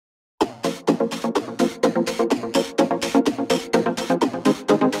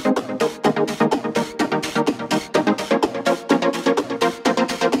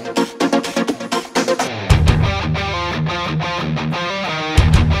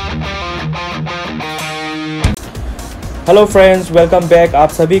Hello friends, welcome back. आप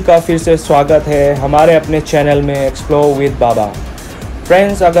सभी का फिर से स्वागत है हमारे अपने चैनल में एक्सप्लोर विद बाबा।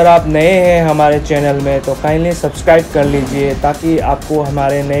 फ्रेंड्स, अगर आप नए हैं हमारे चैनल में तो काइंडली सब्सक्राइब कर लीजिए ताकि आपको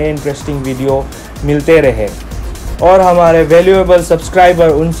हमारे नए इंटरेस्टिंग वीडियो मिलते रहे। और हमारे वैल्यूएबल सब्सक्राइबर,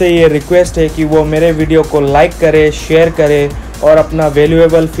 उनसे ये रिक्वेस्ट है कि वो मेरे वीडियो को लाइक करें, शेयर करें और अपना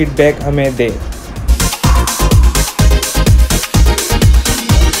वैल्यूएबल फीडबैक हमें दें।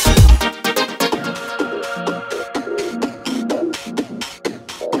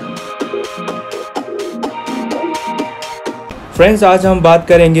 फ्रेंड्स, आज हम बात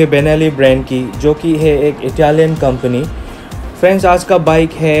करेंगे बेनेली ब्रांड की, जो कि है एक इटालियन कंपनी। फ्रेंड्स, आज का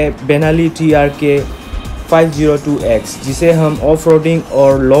बाइक है बेनेली TRK 502X, जिसे हम ऑफ रोडिंग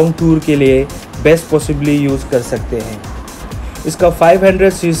और लॉन्ग टूर के लिए बेस्ट पॉसिबली यूज़ कर सकते हैं। इसका 500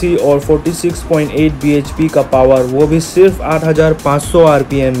 सीसी और 46.8 bhp का पावर, वो भी सिर्फ 8500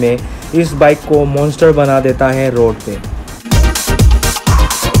 RPM में इस बाइक को मॉन्स्टर बना देता है रोड पे।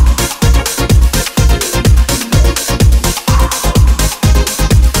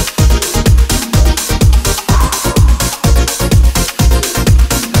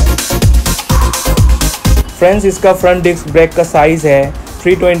 फ्रेंड्स, इसका फ्रंट डिस्क ब्रेक का साइज़ है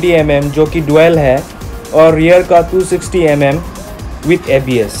 320 mm, जो कि डुअल है, और रियर का 260 mm विथ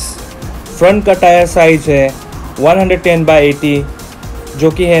ABS। फ्रंट का टायर साइज है 110/80,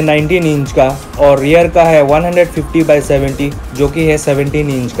 जो कि है 19 इंच का, और रियर का है 150/70, जो कि है 17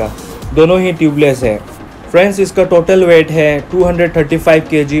 इंच का। दोनों ही ट्यूबलेस है। फ्रेंड्स, इसका टोटल वेट है 235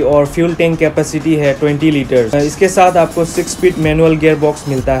 kg और फ्यूल टैंक कैपेसिटी है 20 लीटर। इसके साथ आपको 6 स्पीड मैनुअल गियर बॉक्स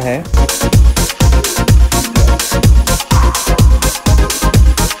मिलता है।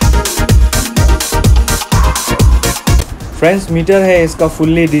 फ्रेंड्स, मीटर है इसका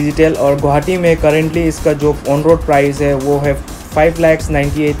फुल्ली डिजिटल, और गुवाहाटी में करेंटली इसका जो ऑन रोड प्राइस है वो है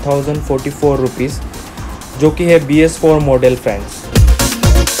 5,98,044 रुपीज़, जो कि है BS4 मॉडल। फ्रेंड्स,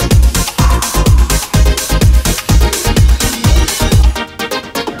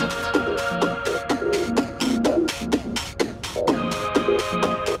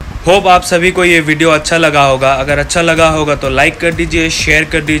 होप आप सभी को ये वीडियो अच्छा लगा होगा। अगर अच्छा लगा होगा तो लाइक कर दीजिए, शेयर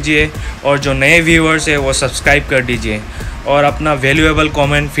कर दीजिए, और जो नए व्यूअर्स है वो सब्सक्राइब कर दीजिए, और अपना वैल्यूएबल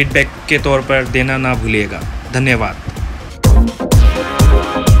कमेंट फीडबैक के तौर पर देना ना भूलिएगा। धन्यवाद।